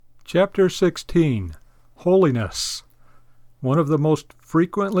Chapter 16. Holiness. One of the most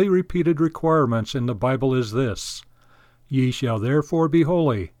frequently repeated requirements in the Bible is this: Ye shall therefore be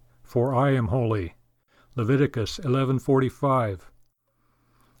holy, for I am holy. Leviticus 11:45.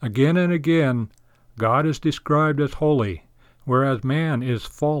 Again and again, God is described as holy, whereas man is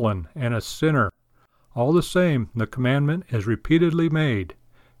fallen and a sinner. All the same, the commandment is repeatedly made: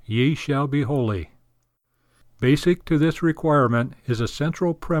 Ye shall be holy. Basic to this requirement is a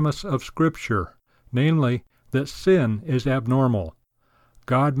central premise of Scripture, namely, that sin is abnormal.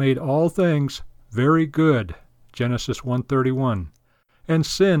 God made all things very good, Genesis 1:31, and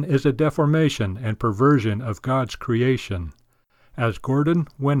sin is a deformation and perversion of God's creation. As Gordon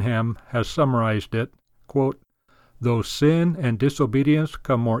Wenham has summarized it, quote, "Though sin and disobedience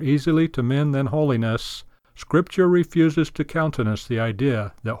come more easily to men than holiness, Scripture refuses to countenance the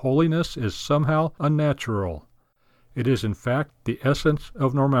idea that holiness is somehow unnatural. It is in fact the essence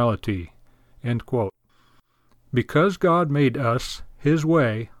of normality." End quote. Because God made us His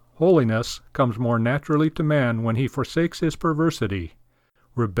way, holiness comes more naturally to man when he forsakes his perversity.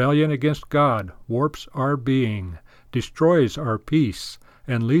 Rebellion against God warps our being, destroys our peace,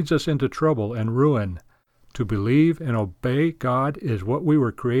 and leads us into trouble and ruin. To believe and obey God is what we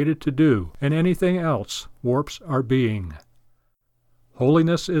were created to do, and anything else warps our being.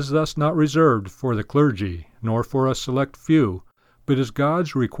 Holiness is thus not reserved for the clergy, nor for a select few, but is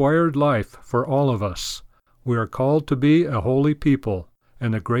God's required life for all of us. We are called to be a holy people,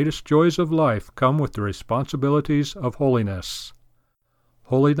 and the greatest joys of life come with the responsibilities of holiness.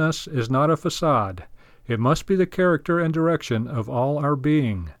 Holiness is not a facade. It must be the character and direction of all our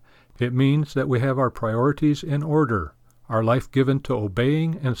being. It means that we have our priorities in order, our life given to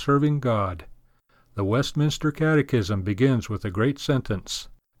obeying and serving God. The Westminster Catechism begins with a great sentence,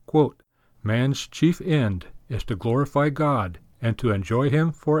 quote, "Man's chief end is to glorify God and to enjoy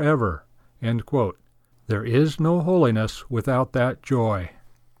Him forever." End quote. There is no holiness without that joy.